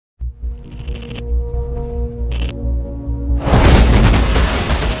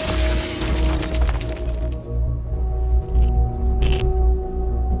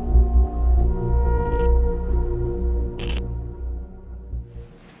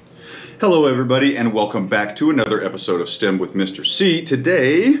Hello everybody and welcome back to another episode of STEM with Mr. C.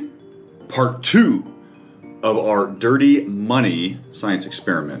 Today, part 2 of our dirty money science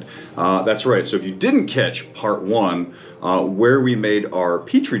experiment. That's right, so if you didn't catch part 1, where we made our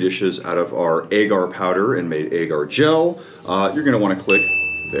petri dishes out of our agar powder and made agar gel, you're going to want to click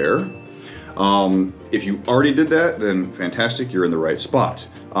there. If you already did that, then fantastic, you're in the right spot.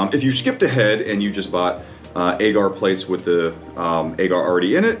 If you skipped ahead and you just bought agar plates with the agar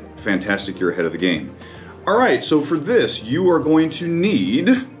already in it, fantastic, you're ahead of the game. Alright, so for this, you are going to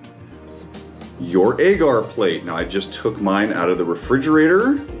need your agar plate. Now I just took mine out of the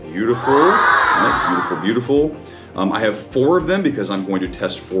refrigerator. Beautiful, right? Beautiful, beautiful. I have 4 of them because I'm going to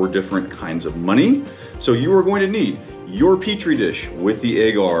test 4 different kinds of money. So you are going to need your petri dish with the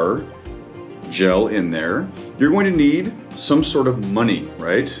agar gel in there. You're going to need some sort of money,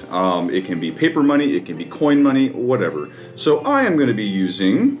 right? It can be paper money, it can be coin money, whatever. So I am going to be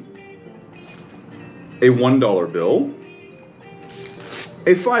using a $1 bill,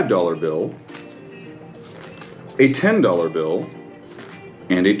 a $5 bill, a $10 bill,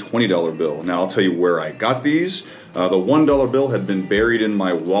 and a $20 bill. Now I'll tell you where I got these. The $1 bill had been buried in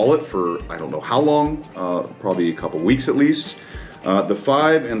my wallet for I don't know how long, probably a couple weeks at least. The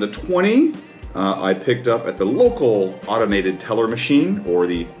 5 and the 20 I picked up at the local automated teller machine, or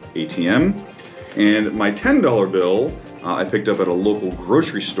the ATM. And my $10 bill I picked up at a local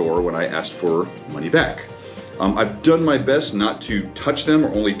grocery store when I asked for money back. I've done my best not to touch them or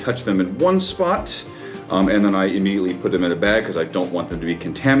only touch them in one spot. And then I immediately put them in a bag because I don't want them to be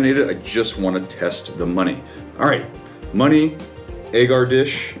contaminated. I just want to test the money. All right, money, agar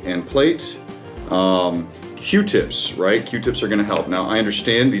dish and plate, Q-tips, right? Q-tips are going to help. Now I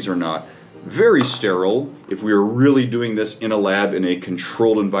understand these are not very sterile. If we were really doing this in a lab in a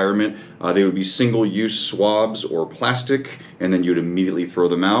controlled environment, they would be single-use swabs or plastic, and then you'd immediately throw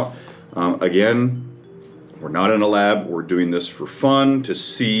them out. Again, we're not in a lab. We're doing this for fun, to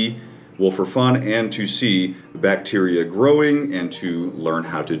see, well, for fun and to see bacteria growing and to learn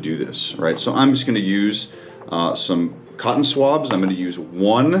how to do this, right? So I'm just going to use some cotton swabs. I'm going to use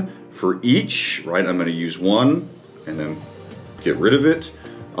 1 for each, right? I'm going to use 1 and then get rid of it.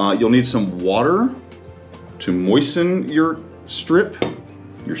 You'll need some water to moisten your Q-tip.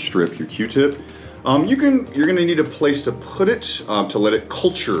 You're going to need a place to put it to let it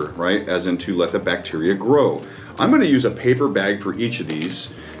culture, right? As in to let the bacteria grow. I'm going to use a paper bag for each of these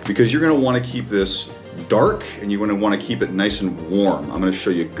because you're going to want to keep this dark and you're going to want to keep it nice and warm. I'm going to show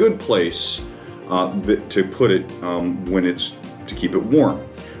you a good place to put it when it's to keep it warm.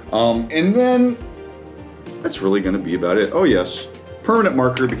 And then that's really going to be about it. Oh yes. Permanent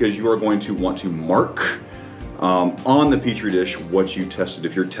marker, because you are going to want to mark on the petri dish what you tested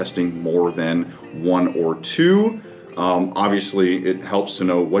if you're testing more than 1 or 2. Obviously it helps to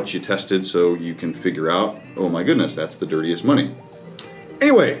know what you tested so you can figure out, oh my goodness, that's the dirtiest money.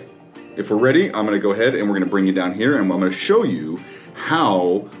 Anyway, if we're ready, I'm going to go ahead and we're going to bring you down here and I'm going to show you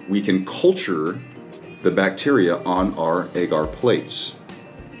how we can culture the bacteria on our agar plates.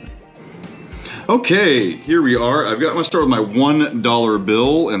 Okay, here we are. I'm gonna start with my $1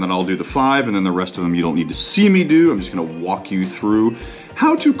 bill and then I'll do the 5 and then the rest of them you don't need to see me do. I'm just gonna walk you through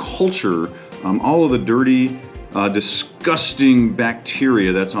how to culture all of the dirty, disgusting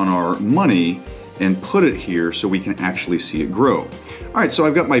bacteria that's on our money and put it here so we can actually see it grow. All right, so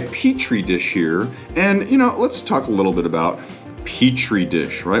I've got my petri dish here and let's talk a little bit about petri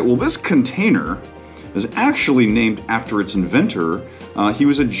dish, right? Well, this container is actually named after its inventor. He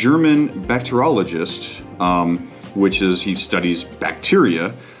was a German bacteriologist, he studies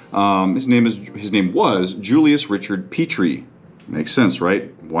bacteria. His name was Julius Richard Petri. Makes sense,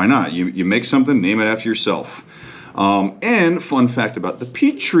 right? Why not? You make something, name it after yourself. And fun fact about the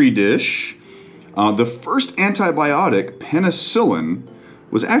petri dish, the first antibiotic, penicillin,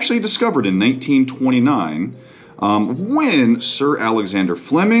 was actually discovered in 1929 when Sir Alexander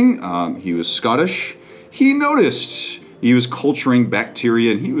Fleming, he was Scottish, he noticed he was culturing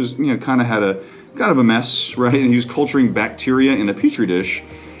bacteria, and he was, kind of a mess, right? And he was culturing bacteria in a petri dish,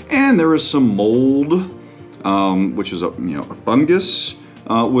 and there was some mold, which is a fungus,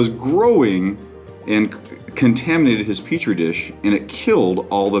 was growing and contaminated his petri dish, and it killed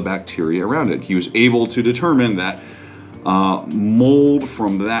all the bacteria around it. He was able to determine that mold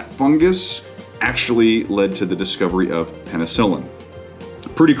from that fungus actually led to the discovery of penicillin.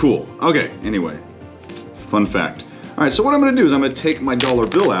 Pretty cool. Okay, anyway, fun fact. All right, so what I'm going to do is I'm going to take my $1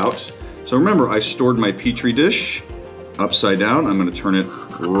 bill out. So remember, I stored my petri dish upside down. I'm going to turn it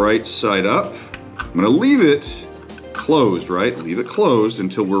right side up. I'm going to leave it closed, right? Leave it closed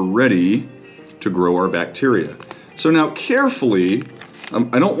until we're ready to grow our bacteria. So now carefully,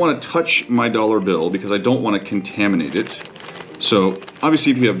 I don't want to touch my dollar bill because I don't want to contaminate it. So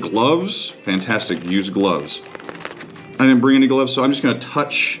obviously if you have gloves, fantastic, use gloves. I didn't bring any gloves, so I'm just going to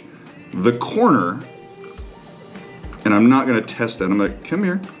touch the corner, and I'm not going to test that. I'm going to come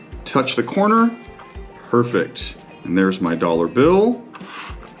here, touch the corner, perfect. And there's my dollar bill.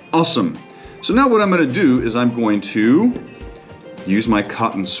 Awesome. So now what I'm going to do is I'm going to use my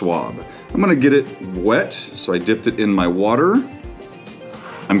cotton swab. I'm going to get it wet, so I dipped it in my water.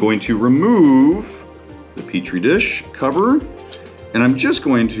 I'm going to remove the petri dish cover, and I'm just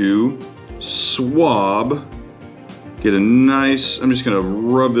going to swab. Get a nice, I'm just gonna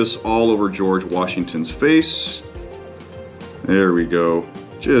rub this all over George Washington's face. There we go.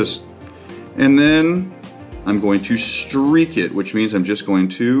 And then I'm going to streak it, which means I'm just going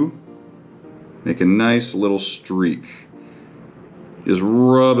to make a nice little streak. Just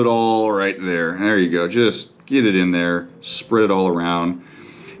rub it all right there. There you go, just get it in there, spread it all around.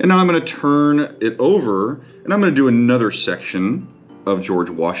 And now I'm gonna turn it over, and I'm gonna do another section of George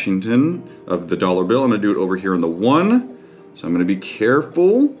Washington, of the dollar bill. I'm gonna do it over here on the 1. So I'm gonna be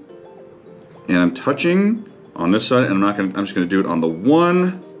careful, and I'm touching on this side, and I'm just gonna do it on the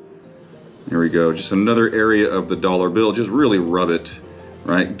 1. There we go, just another area of the dollar bill. Just really rub it,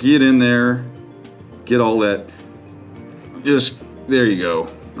 right? Get in there, get all that, there you go.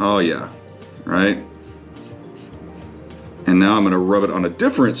 Oh yeah, right? And now I'm gonna rub it on a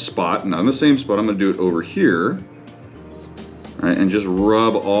different spot, not in the same spot. I'm gonna do it over here. Right, and just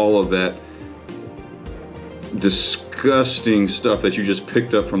rub all of that disgusting stuff that you just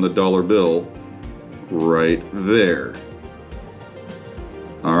picked up from the dollar bill right there.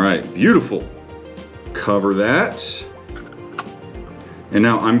 All right, beautiful. Cover that. And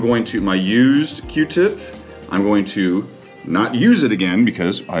now I'm going to, my used Q-tip, I'm going to not use it again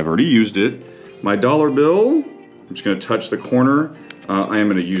because I've already used it. My dollar bill, I'm just gonna touch the corner. I am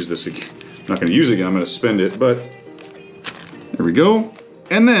gonna use this again. I'm not gonna use it again, I'm gonna spend it, but there we go.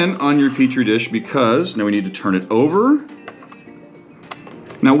 And then on your petri dish, because now we need to turn it over.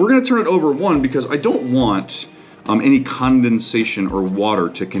 Now we're gonna turn it over 1 because I don't want any condensation or water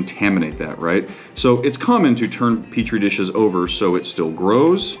to contaminate that, right? So it's common to turn petri dishes over so it still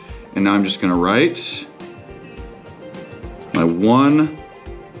grows. And now I'm just gonna write my $1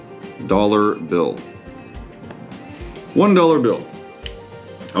 bill. $1 bill.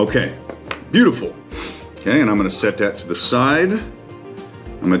 Okay, beautiful. Okay, and I'm gonna set that to the side.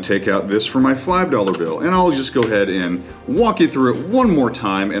 I'm gonna take out this for my $5 bill, and I'll just go ahead and walk you through it one more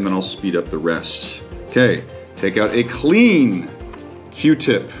time, and then I'll speed up the rest. Okay, take out a clean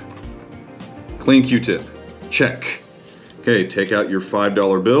Q-tip. Clean Q-tip, check. Okay, take out your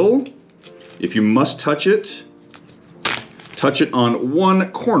 $5 bill. If you must touch it on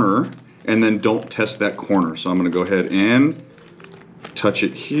one corner, and then don't test that corner. So I'm gonna go ahead and touch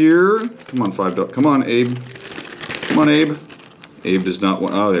it here. Come on, $5. Come on, Abe. Come on, Abe. Abe does not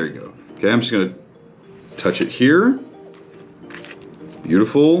want, oh, there you go. Okay, I'm just gonna touch it here.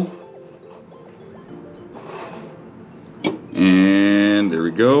 Beautiful. And there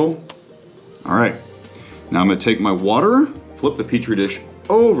we go. All right, now I'm gonna take my water, flip the petri dish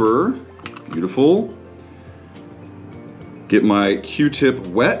over. Beautiful. Get my Q-tip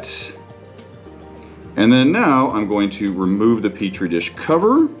wet. And then now I'm going to remove the petri dish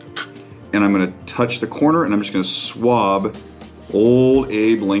cover, and I'm gonna touch the corner, and I'm just gonna swab old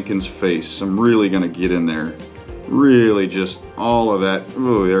Abe Lincoln's face. I'm really gonna get in there. Really just all of that.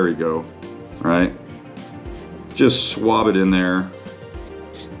 Oh, there we go. All right. Just swab it in there.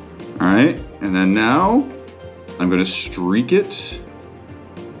 All right, and then now I'm gonna streak it.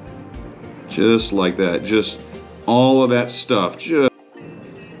 Just like that, just all of that stuff.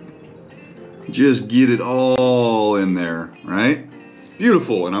 Just get it all in there, right?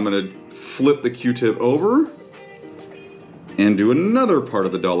 Beautiful, and I'm gonna flip the Q-tip over and do another part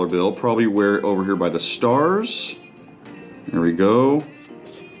of the dollar bill, probably where over here by the stars. There we go.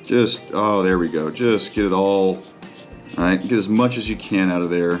 Just, oh, there we go. Just get it all right, get as much as you can out of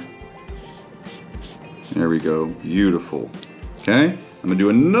there. There we go, beautiful. Okay, I'm gonna do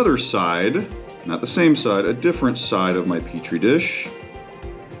another side, not the same side, a different side of my petri dish.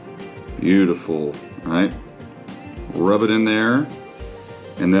 Beautiful, all right? Rub it in there,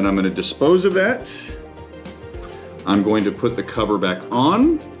 and then I'm gonna dispose of that. I'm going to put the cover back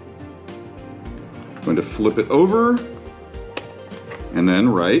on. I'm going to flip it over, and then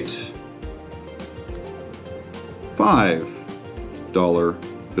write $5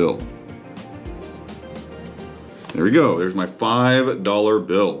 bill. There we go, there's my $5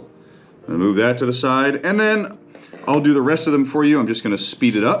 bill. I'm gonna move that to the side, and then I'll do the rest of them for you. I'm just gonna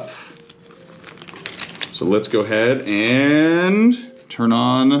speed it up. So let's go ahead and turn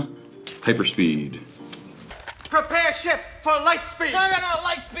on hyperspeed. Prepare ship for light speed. No,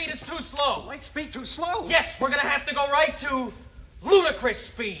 light speed is too slow. Light speed too slow? Yes, we're gonna have to go right to ludicrous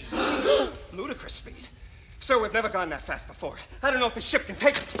speed. Ludicrous speed? Sir, we've never gone that fast before. I don't know if the ship can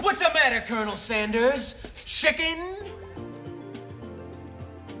take us. What's the matter, Colonel Sanders? Chicken?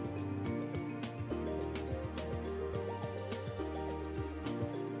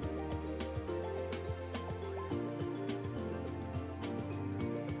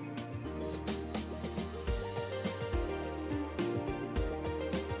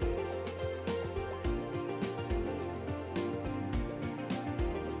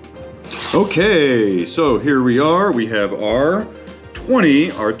 Okay, so here we are. We have our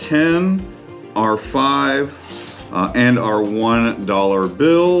 20, our 10, our 5, and our $1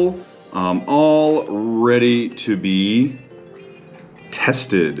 bill, all ready to be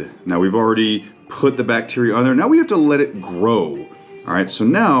tested. Now we've already put the bacteria on there. Now we have to let it grow. All right, so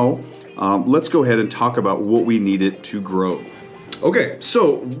now let's go ahead and talk about what we need it to grow. Okay,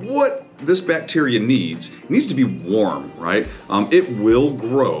 so what this bacteria needs, it needs to be warm, right? It will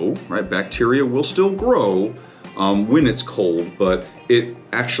grow, right? Bacteria will still grow when it's cold, but it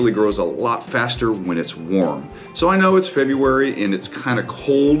actually grows a lot faster when it's warm. So I know it's February and it's kind of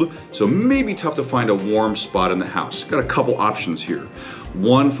cold, so maybe tough to find a warm spot in the house. Got a couple options here.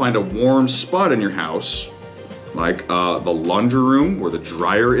 One, find a warm spot in your house, like the laundry room where the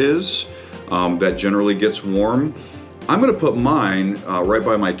dryer is. That generally gets warm. I'm gonna put mine right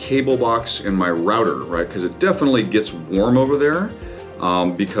by my cable box and my router, right? Because it definitely gets warm over there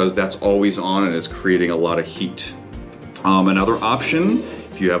because that's always on and it's creating a lot of heat. Another option,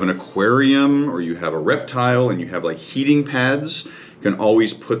 if you have an aquarium or you have a reptile and you have like heating pads, you can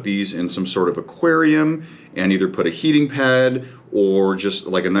always put these in some sort of aquarium and either put a heating pad or just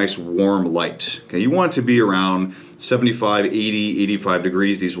like a nice warm light. Okay, you want it to be around 75, 80, 85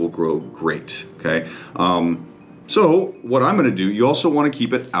 degrees. These will grow great, okay? So what I'm gonna do, you also wanna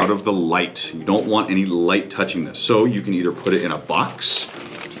keep it out of the light. You don't want any light touching this. So you can either put it in a box.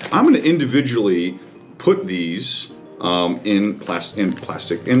 I'm gonna individually put these in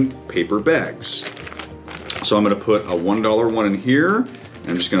paper bags. So I'm gonna put a $1 one in here, and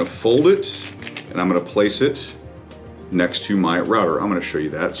I'm just gonna fold it, and I'm gonna place it next to my router. I'm gonna show you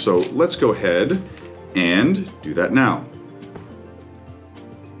that. So let's go ahead and do that now.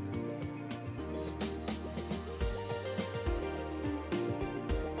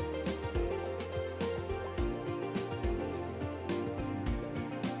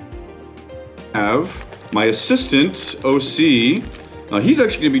 Have my assistant, OC, he's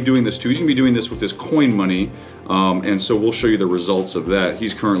actually gonna be doing this too. He's gonna be doing this with his coin money, and so we'll show you the results of that.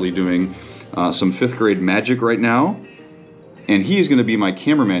 He's currently doing some 5th grade magic right now, and he's gonna be my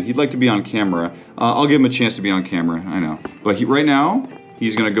cameraman. He'd like to be on camera. I'll give him a chance to be on camera, I know. But right now,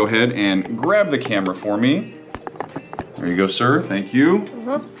 he's gonna go ahead and grab the camera for me. There you go, sir, thank you.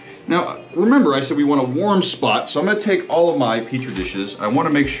 Now, remember I said we want a warm spot, so I'm gonna take all of my Petri dishes. I wanna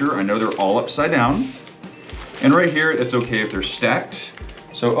make sure I know they're all upside down. And right here, it's okay if they're stacked.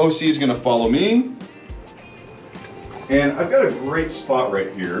 So OC is gonna follow me. And I've got a great spot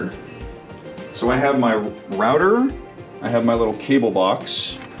right here. So I have my router, I have my little cable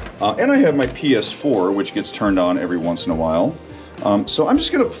box, and I have my PS4, which gets turned on every once in a while. So I'm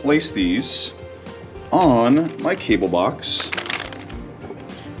just gonna place these on my cable box.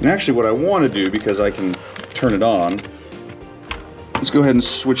 And actually what I want to do, because I can turn it on, let's go ahead and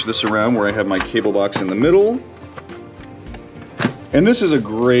switch this around where I have my cable box in the middle. And this is a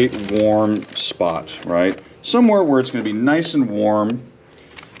great warm spot, right? Somewhere where it's going to be nice and warm.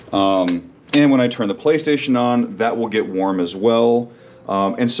 And when I turn the PlayStation on, that will get warm as well.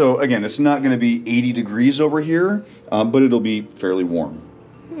 And so again, it's not going to be 80 degrees over here, but it'll be fairly warm.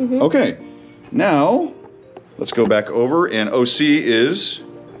 Okay, now let's go back over, and OC is...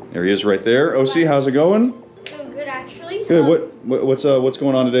 There he is right there. OC, how's it going? Doing good, actually. Good. What's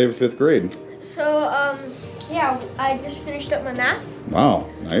going on today for 5th grade? So, yeah, I just finished up my math. Wow,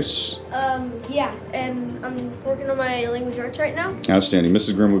 nice. Yeah, and I'm working on my language arts right now. Outstanding.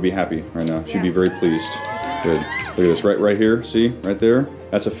 Mrs. Grimm would be happy right now. She'd be very pleased. Good. Look at this, right here. See, right there.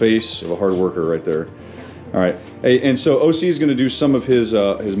 That's a face of a hard worker right there. All right. Hey, and so OC is going to do some of his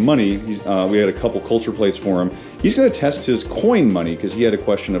money. We had a couple culture plates for him. He's going to test his coin money because he had a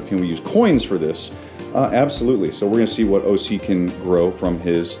question of, can we use coins for this? Absolutely. So we're going to see what OC can grow from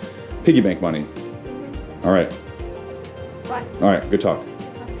his piggy bank money. All right. Bye. All right. Good talk.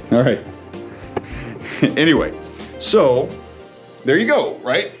 All right. Anyway, so there you go,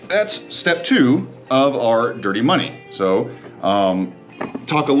 right? That's step 2 of our dirty money. So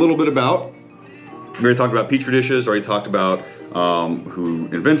talk a little bit about, we already talked about Petri dishes, already talked about who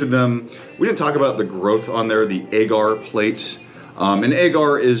invented them. We didn't talk about the growth on there, the agar plate. An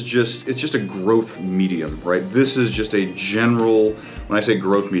agar is just a growth medium, right? This is just a general, when I say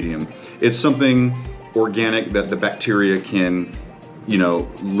growth medium, it's something organic that the bacteria can, you know,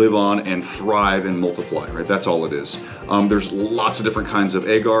 live on and thrive and multiply, right? That's all it is. There's lots of different kinds of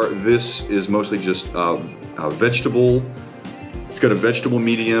agar. This is mostly just a vegetable. It's got a vegetable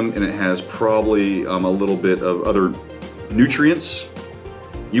medium and it has probably a little bit of other nutrients.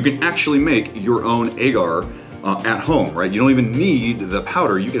 You can actually make your own agar at home, right? You don't even need the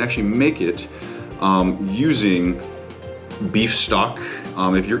powder. You can actually make it using beef stock.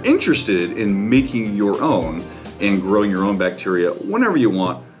 If you're interested in making your own and growing your own bacteria whenever you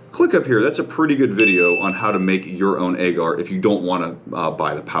want, click up here. That's a pretty good video on how to make your own agar if you don't want to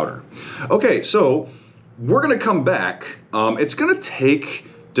buy the powder. Okay, so we're gonna come back. It's gonna take,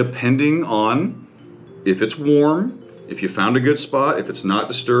 depending on if it's warm, if you found a good spot, if it's not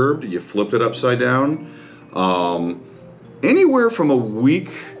disturbed, you flipped it upside down, anywhere from a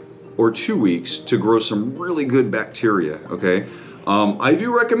week or 2 weeks to grow some really good bacteria, okay? I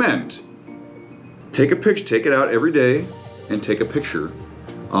do recommend take a picture, take it out every day and take a picture,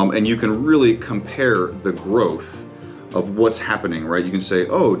 and you can really compare the growth of what's happening, right? You can say,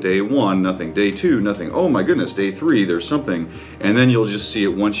 oh, day 1, nothing. Day 2, nothing. Oh my goodness, day 3, there's something. And then you'll just see it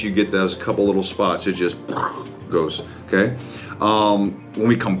once you get those couple little spots, it just goes, okay? When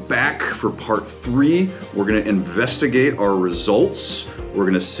we come back for part 3, we're gonna investigate our results. We're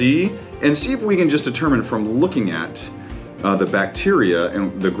gonna see if we can just determine from looking at the bacteria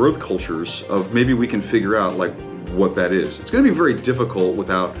and the growth cultures of maybe we can figure out like what that is. It's gonna be very difficult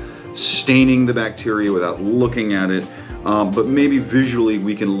without staining the bacteria, without looking at it, but maybe visually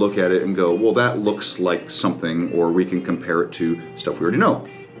we can look at it and go, well, that looks like something, or we can compare it to stuff we already know.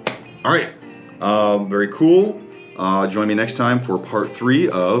 All right, very cool. Join me next time for part 3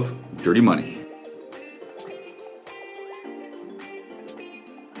 of Dirty Money.